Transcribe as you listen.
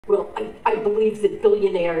Well, I believe that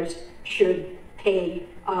billionaires should pay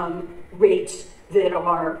rates that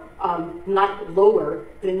are not lower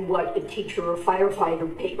than what a teacher or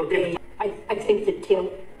firefighter pay. Okay. I think that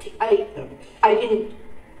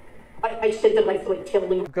I said that I thought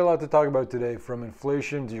tailing. We've got a lot to talk about today, from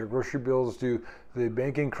inflation to your grocery bills to the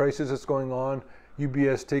banking crisis that's going on,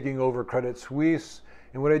 UBS taking over Credit Suisse.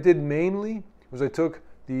 And what I did mainly was I took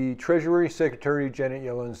the Treasury Secretary Janet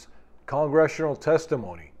Yellen's congressional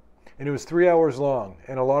testimony, and it was 3 hours long,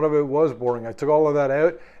 and a lot of it was boring. I took all of that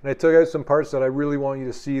out, and I took out some parts that I really want you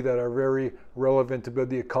to see that are very relevant about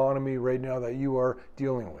the economy right now that you are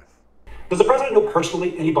dealing with. Does the president know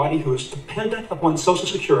personally anybody who is dependent upon Social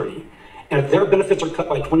Security, and if their benefits are cut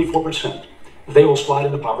by 24%, they will slide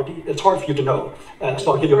into poverty? It's hard for you to know.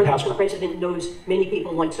 So I'll give you a pass. The president knows many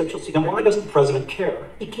people on Social Security. Then why doesn't the president care?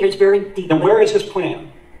 He cares very deeply. Then where is his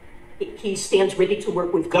plan? He stands ready to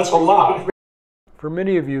work with. That's a lie. For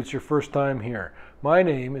many of you, it's your first time here. My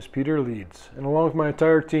name is Peter Leeds, and along with my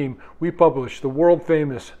entire team, we publish the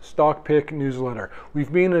world-famous Stock Pick newsletter.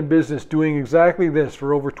 We've been in business doing exactly this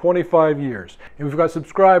for over 25 years, and we've got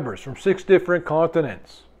subscribers from 6 different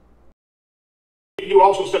continents. You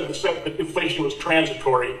also said that inflation was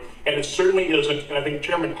transitory, and it certainly isn't. And I think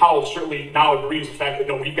Chairman Powell certainly now agrees with the fact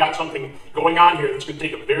that we've got something going on here that's going to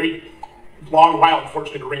take a very long while,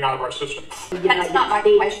 unfortunately, to wring out of our system. That's not my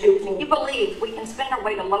question. You believe we can spend our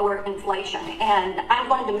way to lower inflation, and I'm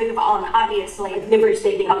going to move on, obviously. I've never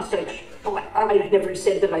said any such. Okay. I've never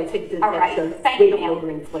said that I think that All right. that's a Thank way you, to ma'am. lower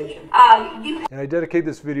inflation. And I dedicate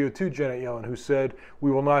this video to Janet Yellen, who said we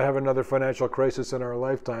will not have another financial crisis in our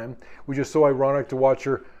lifetime, which is so ironic to watch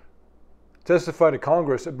her testify to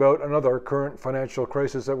Congress about another current financial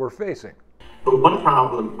crisis that we're facing. But one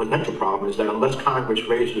problem, potential problem, is that unless Congress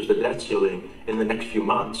raises the debt ceiling in the next few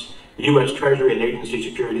months, U.S. Treasury and agency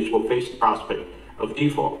securities will face the prospect of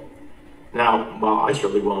default. Now, while I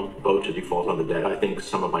certainly won't vote to default on the debt, I think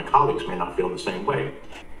some of my colleagues may not feel the same way.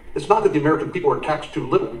 It's not that the American people are taxed too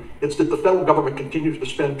little. It's that the federal government continues to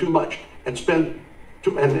spend too much and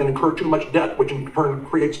incur too much debt, which in turn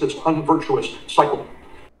creates this unvirtuous cycle.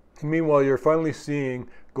 Meanwhile, you're finally seeing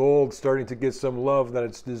gold starting to get some love that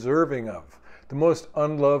it's deserving of. The most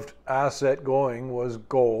unloved asset going was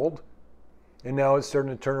gold, and now it's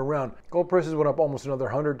starting to turn around. Gold prices went up almost another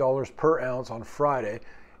 $100 per ounce on Friday,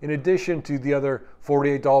 in addition to the other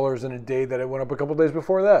 $48 in a day that it went up a couple days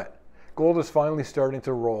before that. Gold is finally starting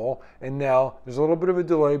to roll, and now there's a little bit of a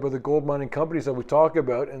delay, but the gold mining companies that we talk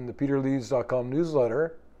about in the peterleeds.com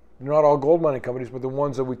newsletter, not all gold mining companies, but the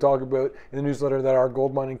ones that we talk about in the newsletter that are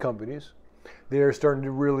gold mining companies, they are starting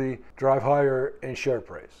to really drive higher in share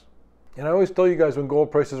price. And I always tell you guys when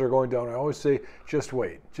gold prices are going down, I always say, just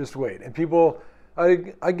wait, just wait. And people, I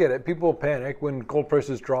get it, people panic when gold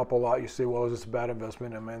prices drop a lot. You say, well, is this a bad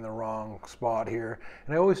investment? Am I in the wrong spot here?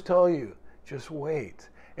 And I always tell you, just wait.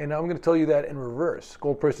 And I'm going to tell you that in reverse.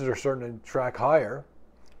 Gold prices are starting to track higher.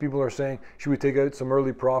 People are saying, should we take out some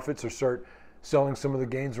early profits or start selling some of the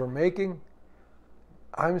gains we're making?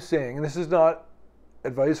 I'm saying, and this is not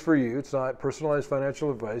advice for you, it's not personalized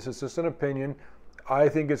financial advice, it's just an opinion. I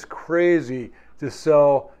think it's crazy to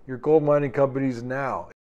sell your gold mining companies now.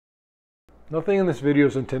 Nothing in this video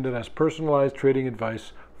is intended as personalized trading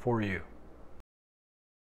advice for you.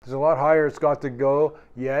 There's a lot higher it's got to go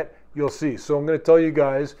yet, you'll see. So I'm going to tell you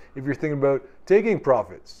guys, if you're thinking about taking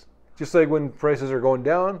profits, just like when prices are going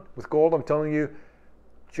down with gold, I'm telling you,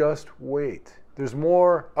 just wait. There's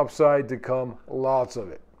more upside to come, lots of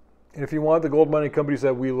it. And if you want the gold mining companies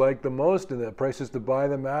that we like the most and the prices to buy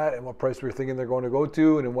them at and what price we're thinking they're going to go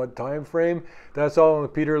to and in what time frame, that's all in the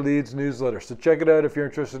Peter Leeds newsletter. So check it out if you're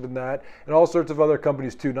interested in that. And all sorts of other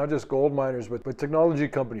companies too, not just gold miners, but technology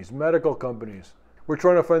companies, medical companies. We're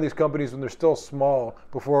trying to find these companies when they're still small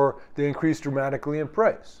before they increase dramatically in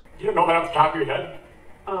price. You don't know that off the top of your head?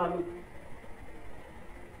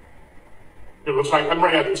 It looks like I'm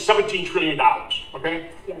right at $17 trillion, okay?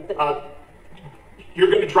 Yeah, you're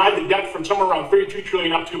going to drive the debt from somewhere around $32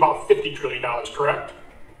 trillion up to about $50 trillion, correct?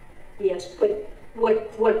 yes, but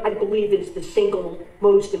what I believe is the single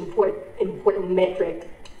most important metric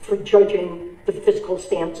for judging the fiscal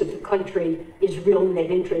stance of the country is real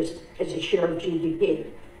net interest as a share of GDP.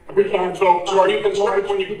 We have, so are you concerned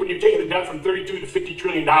when you take the debt from 32 to $50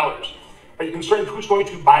 trillion? Are you concerned who's going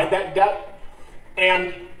to buy that debt?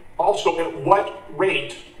 And also at what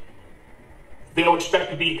rate they'll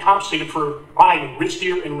expect to be compensated for buying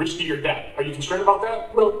riskier and riskier debt? Are you concerned about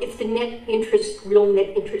that? well, if the real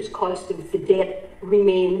net interest cost of the debt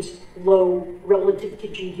remains low relative to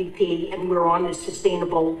GDP and we're on a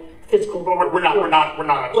sustainable fiscal. Well, we're not.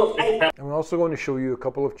 Well, I'm also going to show you a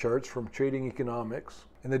couple of charts from Trading Economics,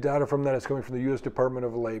 and the data from that is coming from the U.S. Department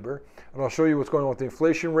of Labor. And I'll show you what's going on with the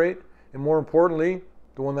inflation rate, and more importantly,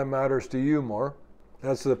 the one that matters to you more.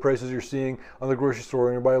 That's the prices you're seeing on the grocery store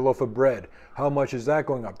when you buy a loaf of bread. How much is that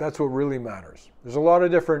going up? That's what really matters. There's a lot of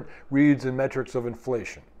different reads and metrics of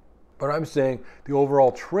inflation. But I'm saying the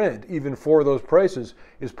overall trend, even for those prices,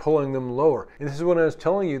 is pulling them lower. And this is when I was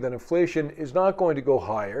telling you that inflation is not going to go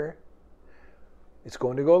higher. It's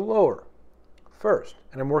going to go lower first.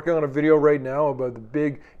 And I'm working on a video right now about the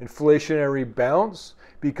big inflationary bounce,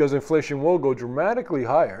 because inflation will go dramatically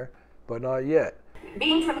higher, but not yet.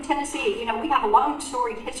 Being from Tennessee, you know, we have a long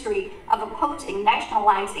storied history of opposing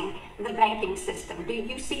nationalizing the banking system. Do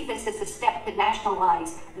you see this as a step to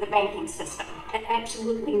nationalize the banking system?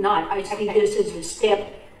 Absolutely not. I see this as a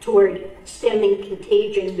step toward stemming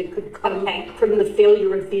contagion that could come from the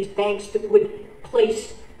failure of these banks that would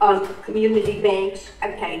place community banks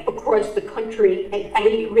across the country at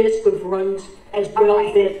great risk of runs as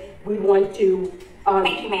well that we want to.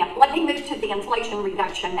 Thank you, ma'am. Let me move to the Inflation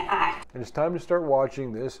Reduction Act. And it's time to start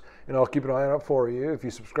watching this, and I'll keep an eye out for you. If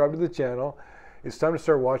you subscribe to the channel, it's time to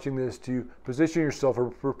start watching this to position yourself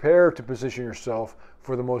or prepare to position yourself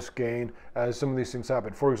for the most gain as some of these things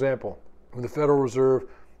happen. For example, when the Federal Reserve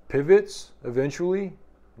pivots eventually,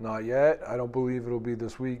 not yet, I don't believe it'll be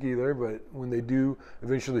this week either, but when they do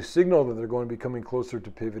eventually signal that they're going to be coming closer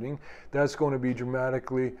to pivoting, that's going to be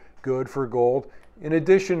dramatically good for gold, in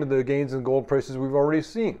addition to the gains in gold prices we've already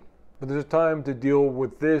seen. But there's a time to deal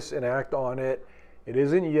with this and act on it. It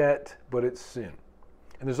isn't yet, but it's soon.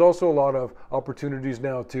 And there's also a lot of opportunities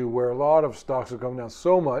now too, where a lot of stocks have come down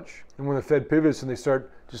so much, and when the Fed pivots and they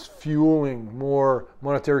start just fueling more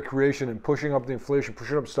monetary creation and pushing up the inflation,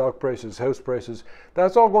 pushing up stock prices, house prices,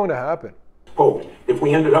 that's all going to happen. Quote, if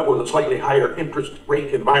we ended up with a slightly higher interest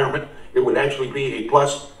rate environment, it would actually be a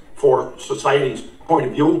plus for society's point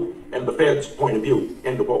of view and the Fed's point of view,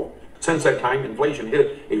 end of quote. Since that time, inflation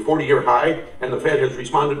hit a 40-year high, and the Fed has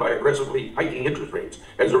responded by aggressively hiking interest rates.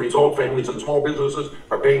 As a result, families and small businesses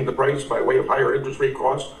are paying the price by way of higher interest rate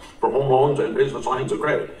costs for home loans and business lines of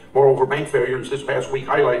credit. Moreover, bank failures this past week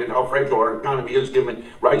highlighted how fragile our economy is given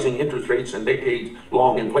rising interest rates and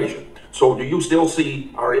decades-long inflation. So do you still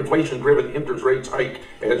see our inflation-driven interest rates hike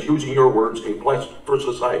as, using your words, a plus for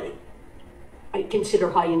society? I consider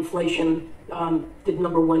high inflation the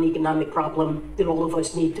number one economic problem that all of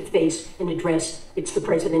us need to face and address. It's the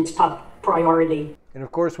president's top priority. And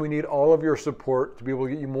of course, we need all of your support to be able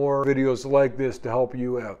to get you more videos like this to help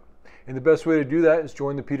you out. And the best way to do that is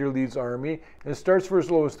join the Peter Leeds Army. And it starts for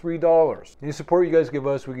as low as $3. Any support you guys give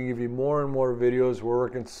us, we can give you more and more videos. We're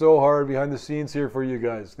working so hard behind the scenes here for you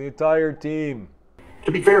guys, the entire team.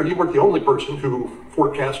 To be fair, you weren't the only person who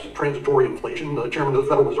forecast transitory inflation. The chairman of the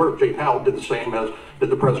Federal Reserve, Jay Powell, did the same, as did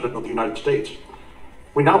the president of the United States.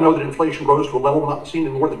 We now know that inflation rose to a level not seen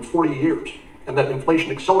in more than 40 years, and that inflation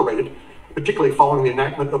accelerated, particularly following the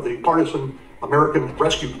enactment of the partisan American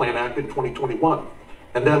Rescue Plan Act in 2021,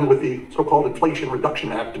 and then with the so-called Inflation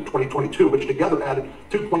Reduction Act in 2022, which together added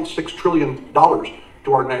 $2.6 trillion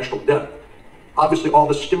to our national debt. Obviously, all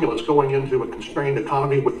this stimulus going into a constrained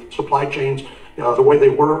economy with supply chains the way they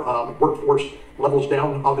were, workforce levels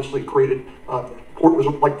down, obviously created, was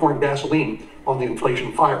like pouring gasoline on the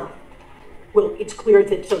inflation fire. Well, it's clear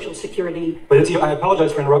that Social Security... But I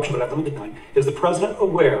apologize for interruption, but I have limited time. Is the president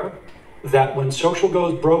aware that when social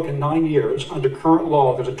goes broke in 9 years, under current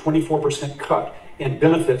law, there's a 24% cut in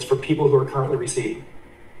benefits for people who are currently receiving?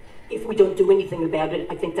 If we don't do anything about it,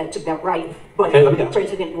 I think that's about right. But okay, the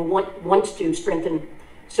president wants to strengthen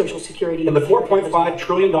Social Security. In the $4.5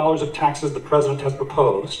 trillion of taxes the president has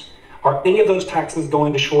proposed, are any of those taxes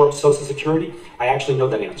going to shore up Social Security? I actually know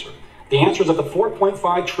that answer. The answer is that the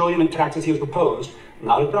 $4.5 trillion in taxes he has proposed,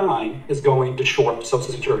 not a dime, is going to shore up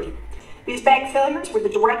Social Security. These bank failures were the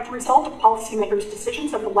direct result of policymakers'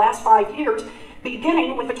 decisions of the last 5 years,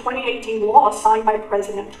 beginning with the 2018 law signed by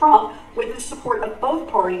President Trump with the support of both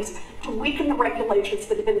parties to weaken the regulations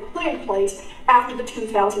that had been put in place after the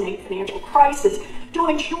 2008 financial crisis to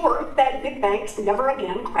ensure that big banks never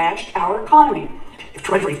again crashed our economy. If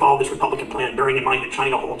Treasury followed this Republican plan, bearing in mind that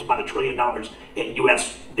China holds about $1 trillion in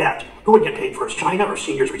U.S. debt, who would get paid first, China or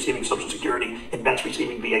seniors receiving Social Security and vets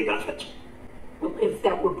receiving VA benefits? Well, if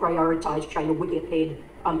that were prioritized, China would get paid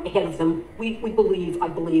ahead of them. I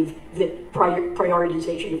believe that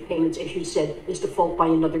prioritization of payments, as you said, is default by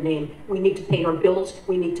another name. We need to pay our bills.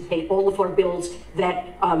 We need to pay all of our bills.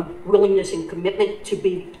 That willingness and commitment to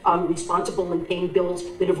be responsible in paying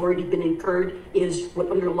bills that have already been incurred is what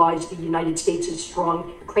underlies the United States'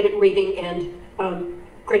 strong credit rating and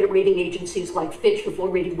credit rating agencies like Fitch have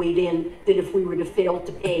already weighed in that if we were to fail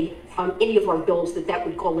to pay any of our bills, that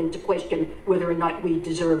would call into question whether or not we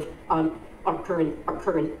deserve our current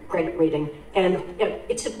credit rating. And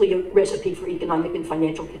it's simply a recipe for economic and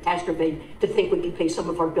financial catastrophe to think we can pay some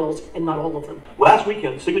of our bills and not all of them. Last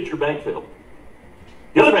weekend, Signature Bank failed.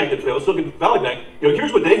 The other bank that failed, Silicon Valley Bank,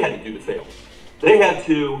 here's what they had to do to fail. They had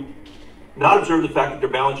to not observe the fact that their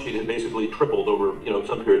balance sheet had basically tripled over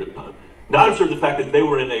some period of time. Not observe the fact that they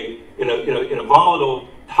were in a volatile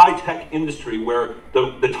high-tech industry where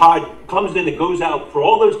the tide comes in and goes out for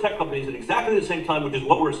all those tech companies at exactly the same time, which is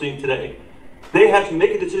what we're seeing today. They had to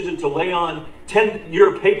make a decision to lay on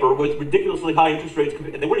 10-year paper with ridiculously high interest rates,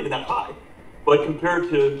 and they weren't even that high, but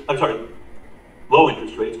low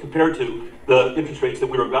interest rates compared to the interest rates that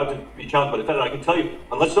we were about to be challenged by the Fed. And I can tell you,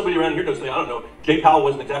 unless somebody around here knows something, I don't know, Jay Powell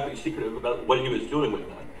wasn't exactly secretive about what he was doing with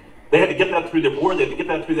that. They had to get that through their board, they had to get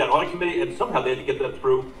that through that audit committee, and somehow they had to get that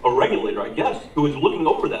through a regulator, I guess, who was looking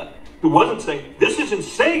over that, who wasn't saying, this is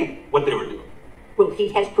insane what they were doing. Well, he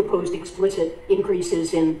has proposed explicit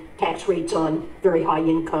increases in tax rates on very high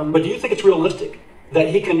income. But do you think it's realistic that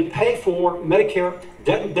he can pay for Medicare,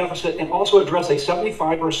 debt and deficit, and also address a 75%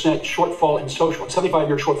 shortfall in social,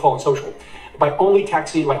 75-year shortfall in social, by only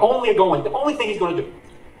taxing, the only thing he's going to do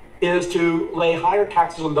is to lay higher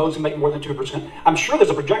taxes on those who make more than 2%. I'm sure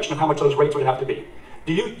there's a projection of how much those rates would have to be.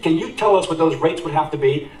 Can you tell us what those rates would have to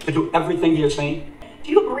be to do everything he is saying?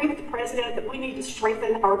 Do you agree with the president that we need to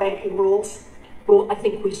strengthen our banking rules? Well, I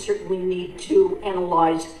think we certainly need to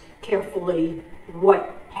analyze carefully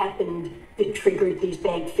what happened that triggered these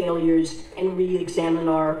bank failures and re-examine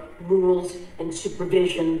our rules and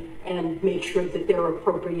supervision and make sure that they're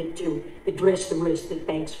appropriate to address the risks that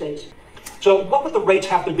banks face. So what would the rates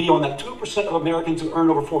have to be on that 2% of Americans who earn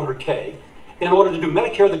over $400K in order to do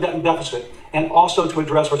Medicare, the debt and deficit, and also to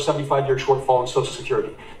address our 75-year shortfall in Social Security?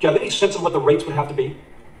 Do you have any sense of what the rates would have to be?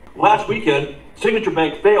 Last weekend, Signature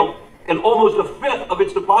Bank failed, and almost a fifth of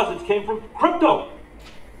its deposits came from crypto.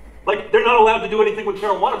 Like, they're not allowed to do anything with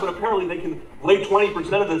marijuana, but apparently they can lay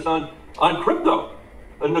 20% of this on crypto,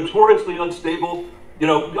 a notoriously unstable,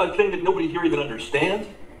 a thing that nobody here even understands,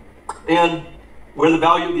 and where the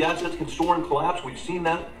value of the assets can soar and collapse. We've seen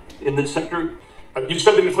that in this sector. You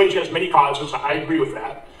said that inflation has many causes. I agree with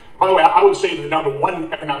that. By the way, I would say that the number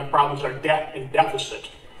one economic problems are debt and deficit.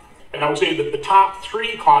 And I would say that the top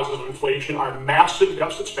three causes of inflation are massive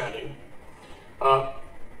deficit spending,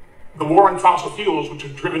 the war on fossil fuels, which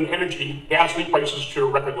have driven gasoline prices to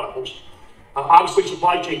record levels. Obviously,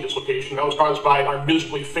 supply chain dislocation that was caused by our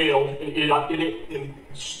miserably failed and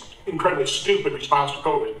incredibly stupid response to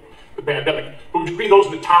COVID, the pandemic. But would you agree those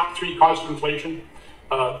are the top three causes of inflation?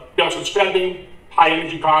 Deficit spending, high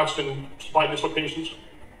energy costs, and supply dislocations?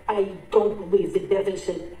 I don't believe that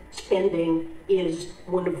deficit spending is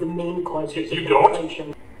one of the main causes of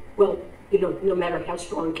inflation. Well, no matter how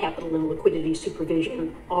strong capital and liquidity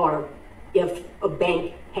supervision are, if a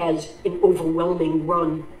bank has an overwhelming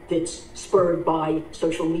run that's spurred by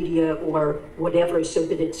social media or whatever so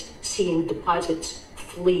that it's seeing deposits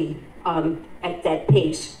flee at that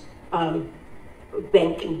pace, a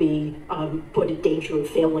bank can be put in danger of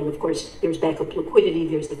failing. Of course, there's backup liquidity,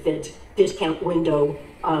 there's the Fed's discount window,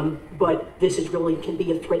 but this can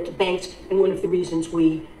be a threat to banks. And one of the reasons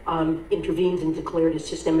we intervened and declared a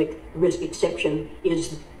systemic risk exception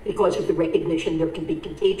is because of the recognition there can be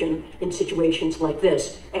contagion in situations like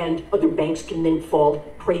this, and other banks can then fall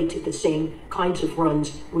prey to the same kinds of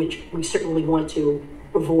runs, which we certainly want to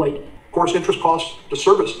avoid. Of course, interest costs to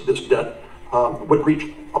service this debt would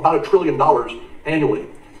reach about $1 trillion annually.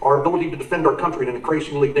 Our ability to defend our country in an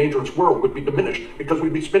increasingly dangerous world would be diminished because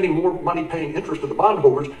we'd be spending more money paying interest to the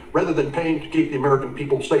bondholders rather than paying to keep the American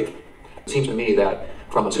people safe. It seems to me that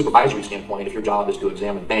from a supervisory standpoint, if your job is to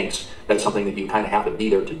examine banks, that's something that you kind of have to be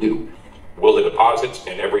there to do. Will the deposits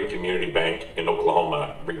in every community bank in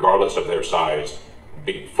Oklahoma, regardless of their size,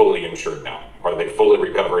 be fully insured now? Are they fully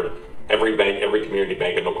recovered? Every bank, every community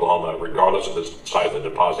bank in Oklahoma, regardless of the size of the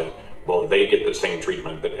deposit, will they get the same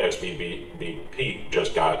treatment that SVB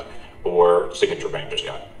just got or Signature Bank just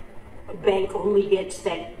got? A bank only gets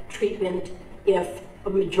that treatment if a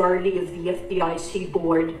majority of the FDIC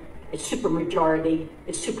board, a supermajority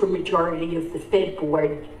of the Fed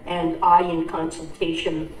board, and I, in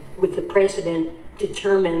consultation with the president,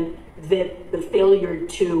 determined that the failure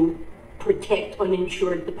to protect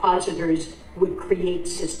uninsured depositors would create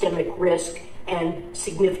systemic risk and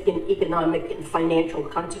significant economic and financial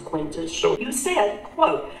consequences. So you said,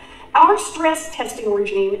 quote, "Our stress testing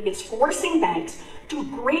regime is forcing banks to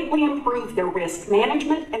greatly improve their risk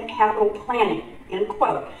management and capital planning," end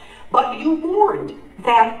quote. But you warned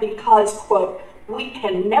that because, quote, We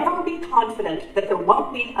can never be confident that there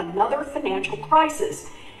won't be another financial crisis.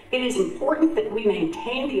 It is important that we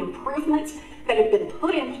maintain the improvements that have been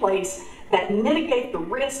put in place that mitigate the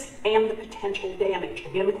risk and the potential damage,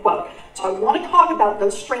 end quote. So I want to talk about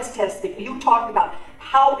those stress tests that you talked about,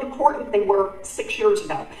 how important they were 6 years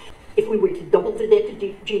ago. If we were to double the debt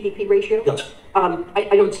to GDP ratio? Yes. I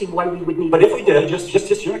don't see why we would need. But if we did,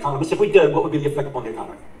 just you're an economist, if we did, what would be the effect upon the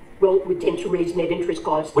economy? Well, it would tend to raise net interest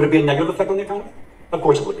costs. Would it be a negative effect on the economy? Of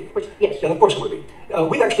course it would be. Yes. Yeah, of course it would be.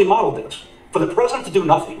 We've actually modeled this. For the president to do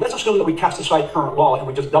nothing, let's assume that we cast aside current law and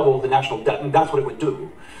we just double the national debt, and that's what it would do.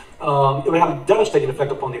 It would have a devastating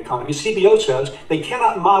effect upon the economy. CBO says they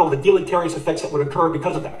cannot model the deleterious effects that would occur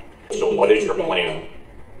because of that. So what is your plan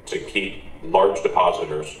to keep large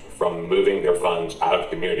depositors from moving their funds out of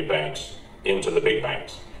community banks into the big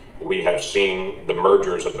banks? We have seen the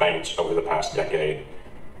mergers of banks over the past decade.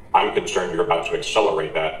 I'm concerned you're about to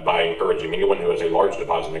accelerate that by encouraging anyone who has a large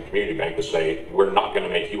deposit in a community bank to say, we're not going to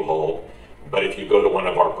make you whole, but if you go to one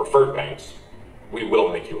of our preferred banks, we will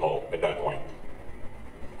make you whole at that point.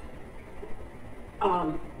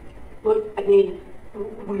 Look, I mean,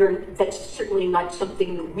 that's certainly not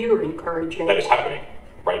something that we're encouraging. That is happening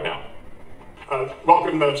right now.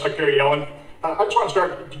 Welcome, Secretary Yellen. I just want to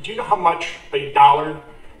start. Do you know how much a dollar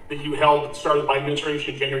that you held at the start of the Biden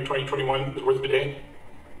administration in January 2021 is worth today?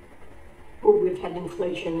 Well, we've had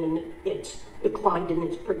inflation and it's declined in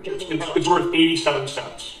its purchasing power. It's worth 87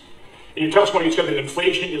 cents. In your testimony, you said that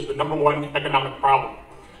inflation is the #1 economic problem.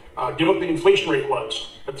 Do you know what the inflation rate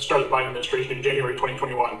was at the start of the Biden administration in January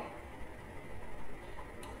 2021?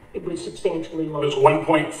 It was substantially lower. It was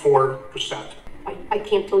 1.4%. I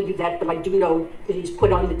can't tell you that, but I do know that he's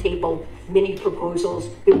put on the table many proposals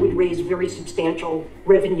that would raise very substantial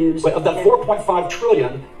revenues. But of that 4.5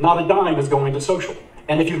 trillion, not a dime is going to social.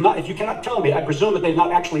 And if you cannot tell me, I presume that they've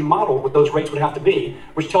not actually modeled what those rates would have to be,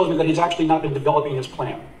 which tells me that he's actually not been developing his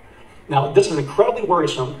plan. Now, this is incredibly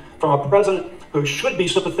worrisome from a president who should be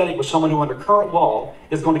sympathetic with someone who under current law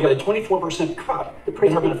is going to get a 24% cut. The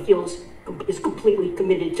president is completely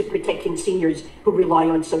committed to protecting seniors who rely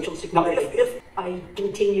on Social Security. Now, if I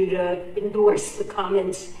continue to endorse the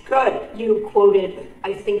comments you quoted,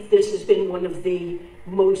 I think this has been one of the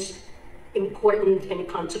most important and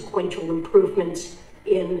consequential improvements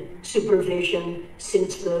in supervision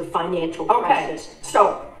since the financial crisis. Okay,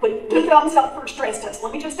 so, but 2 thumbs up for stress test.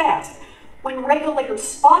 Let me just ask, when regulators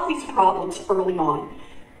spot these problems early on,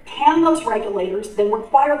 can those regulators then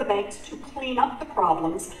require the banks to clean up the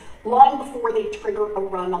problems long before they trigger a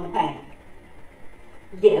run on the bank?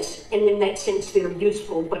 Yes, and in that sense they're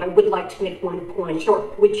useful, but I would like to make one point,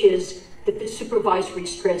 which is that the supervisory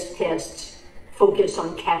stress tests focus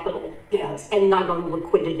on capital and not on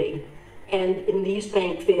liquidity. And in these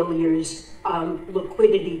bank failures,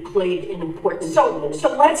 liquidity played an important role.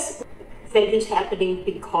 So let's... That is happening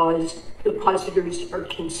because depositors are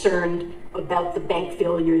concerned about the bank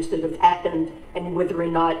failures that have happened and whether or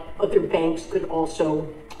not other banks could also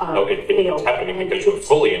fail. It's happening because you're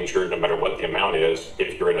fully insured no matter what the amount is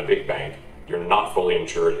if you're in a big bank. You're not fully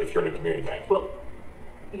insured if you're in a community bank. Well,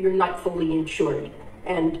 you're not fully insured.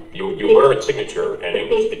 And you were at Signature, and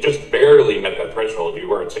it just barely met that threshold. You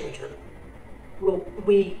were at Signature. Well,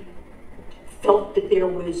 we felt that there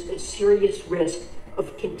was a serious risk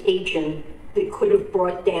of contagion that could have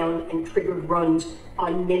brought down and triggered runs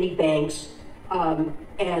on many banks,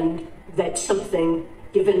 and that's something,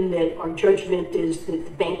 given that our judgment is that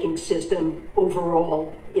the banking system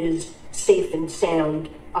overall is safe and sound,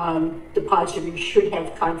 depositors should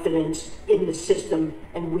have confidence in the system,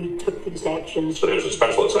 and we took these actions. So there's a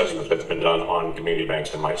special assessment that's been done on community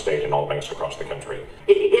banks in my state and all banks across the country.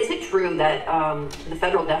 Is it true that the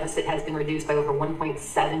federal deficit has been reduced by over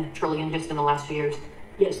 1.7 trillion just in the last 2 years?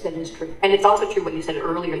 Yes, that is true. And it's also true what you said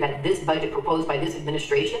earlier, that this budget proposed by this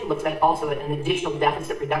administration looks at also an additional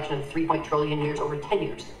deficit reduction of 3 trillion years over 10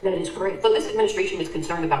 years. That is correct. So this administration is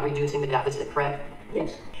concerned about reducing the deficit, correct?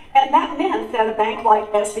 Yes. And that meant that a bank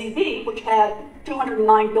like SVB, which had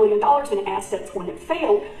 $209 billion in assets when it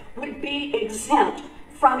failed, would be exempt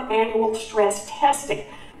from annual stress testing.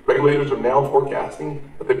 Regulators are now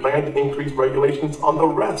forecasting that they plan to increase regulations on the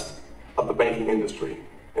rest of the banking industry.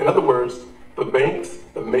 In other words, the banks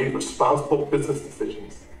have made responsible business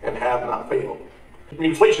decisions and have not failed. I mean,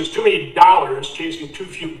 inflation is too many dollars chasing too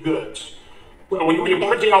few goods. So when you're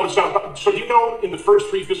printing all this stuff, so do you know in the first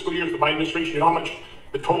 3 fiscal years of the Biden administration, you know how much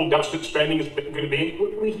the total deficit spending is going to be?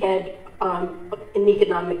 We had an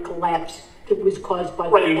economic collapse that was caused by...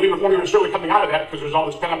 Right, and we were certainly coming out of that because there's all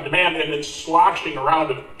this pent-up demand and it's sloshing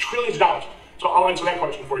around of trillions of dollars. So I'll answer that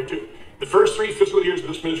question for you too. The first 3 fiscal years of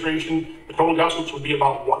this administration, the total deficits would be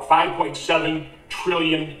about, what, $5.7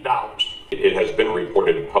 trillion. It has been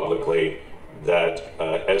reported publicly that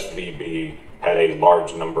SVB had a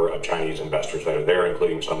large number of Chinese investors that are there,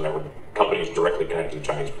 including some that were companies directly connected to the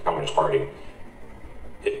Chinese Communist Party.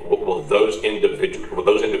 Will those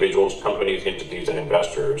individuals, companies, entities, and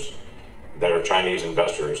investors that are Chinese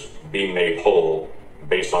investors be made whole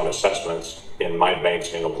based on assessments in my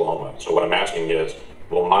banks in Oklahoma? So what I'm asking is,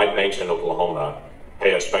 will my banks in Oklahoma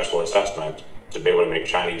pay a special assessment to be able to make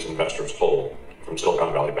Chinese investors whole from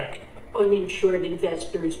Silicon Valley Bank? Uninsured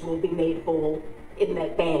investors will be made whole in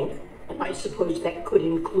that bank, and I suppose that could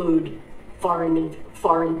include foreign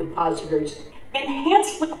depositors.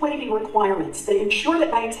 Enhanced liquidity requirements that ensure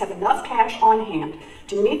that banks have enough cash on hand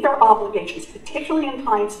to meet their obligations, particularly in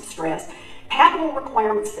times of stress, capital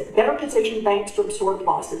requirements that better position banks to absorb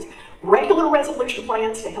losses, regular resolution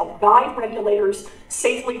plans to help guide regulators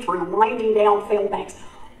safely through winding down failed banks.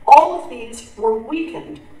 All of these were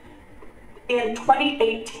weakened in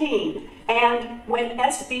 2018, and when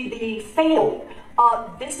SVB failed,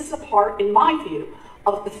 this is a part, in my view,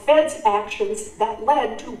 of the Fed's actions that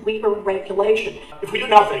led to weaker regulation. If we do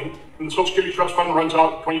nothing, and the Social Security Trust Fund runs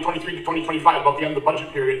out 2023 to 2025, about the end of the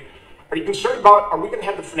budget period, are you concerned about, are we going to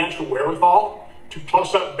have the financial wherewithal to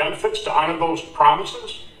plus up benefits to honor those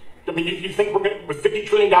promises? I mean, you think we're going to, with $50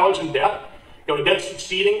 trillion in debt, debt's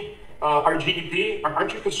exceeding our GDP,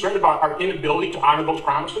 aren't you concerned about our inability to honor those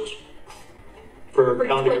promises? For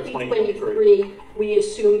 2023, we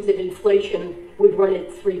assumed that inflation would run at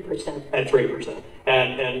 3%. At 3%.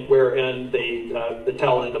 And we're in the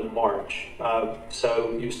tail end of March.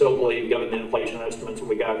 So you still believe, given the inflation estimates that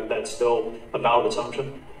we got, that's still a valid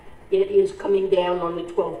assumption? It is coming down on a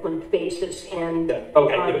 12-month basis, and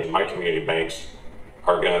My community banks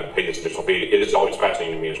are going to pay this additional fee. It is always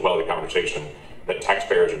fascinating to me as well, the conversation that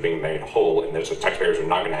taxpayers are being made whole, and that taxpayers are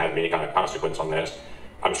not going to have any kind of consequence on this.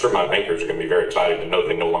 I'm sure my bankers are going to be very excited to know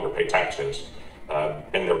they no longer pay taxes, and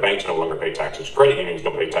their banks no longer pay taxes. Credit unions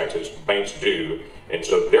don't pay taxes, banks do, and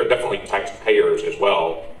so they're definitely taxpayers as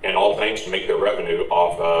well, and all banks make their revenue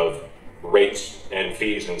off of rates and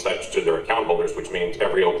fees and such to their account holders, which means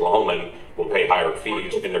every Oklahoman will pay higher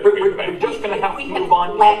fees in their community bank. We're just going to have to move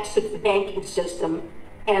on. Collapse of the banking system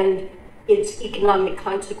and its economic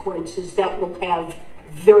consequences that will have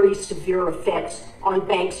very severe effects on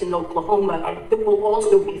banks in Oklahoma that will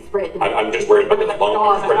also be threatened. I'm just worried about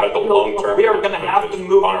the long term. We are going to have to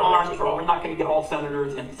move on, or we're not going to get all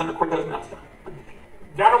senators, and Senator Quick doesn't have to.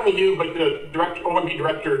 Not only you, but the OMB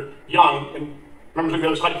Director Young and members of the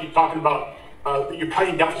other side keep talking about that you're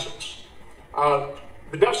cutting deficits.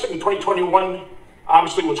 The deficit in 2021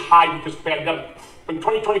 obviously was high because of the pandemic. But in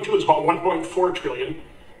 2022 is about 1.4 trillion.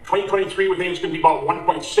 2023 we think it's going to be about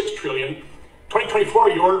 1.6 trillion. 2024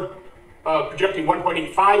 you're projecting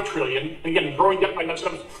 1.85 trillion. And again, growing debt by that,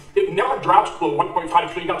 it never drops below 1.5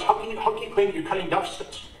 trillion dollars. How can you claim that you're cutting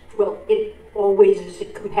deficits? Well, it always is a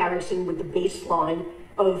comparison with the baseline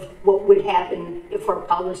of what would happen if our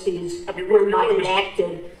policies were not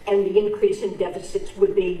enacted and the increase in deficits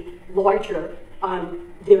would be larger.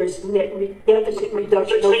 There's net deficit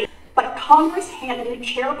reduction. But Congress handed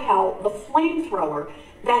Chair Powell the flamethrower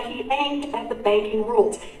that he aimed at the banking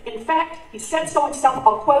rules. In fact, he said so himself,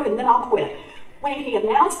 I'll quote and then I'll quit. When he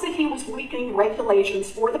announced that he was weakening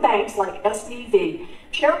regulations for the banks like SVB,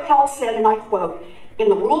 Chair Powell said, and I quote, "In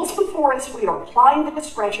the rules before us, we are applying the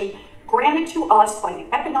discretion granted to us by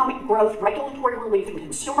the Economic Growth, Regulatory Relief, and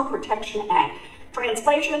Consumer Protection Act."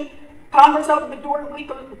 Translation, Congress opened the door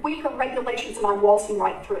to weaker regulations, and I'm waltzing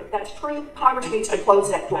right through it. That's true. Congress needs to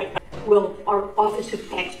close that door. Well, our Office of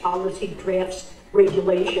Tax Policy drafts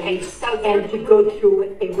regulations, and we go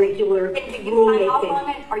through a regular rulemaking.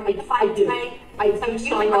 I do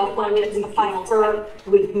sign off on it. We confer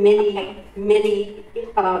with many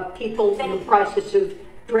people in the process of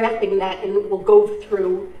drafting that, and it will go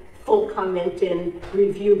through full comment and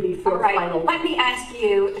review before final. Let me ask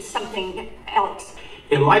you something else.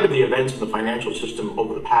 In light of the events in the financial system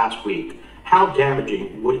over the past week, how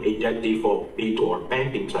damaging would a debt default be to our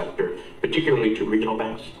banking sector, particularly to regional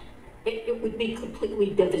banks? It would be completely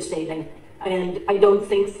devastating. And I don't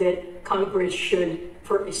think that Congress should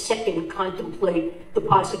for a second contemplate the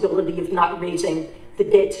possibility of not raising the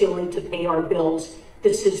debt ceiling to pay our bills.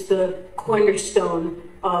 This is the cornerstone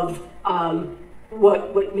of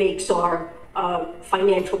what makes our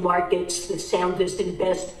financial markets the soundest and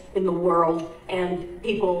best in the world, and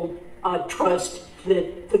people trust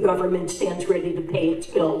that the government stands ready to pay its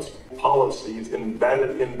bills. Policies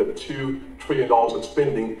embedded in the $2 trillion of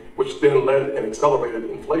spending, which then led and accelerated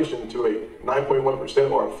inflation to a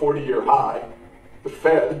 9.1% or a 40-year high. The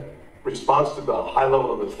Fed response to the high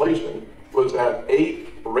level of inflation was at 8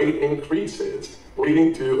 rate increases,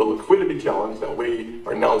 leading to a liquidity challenge that we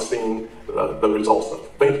are now seeing the results of.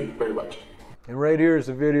 Thank you very much. And right here is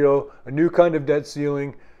a video, a new kind of debt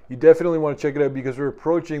ceiling. You definitely want to check it out because we're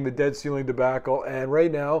approaching the debt ceiling debacle. And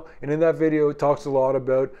right now, and in that video, it talks a lot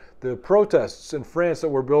about the protests in France that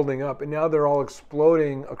were building up. And now they're all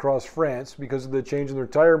exploding across France because of the change in the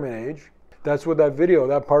retirement age. That's what that video,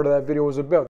 that part of that video was about.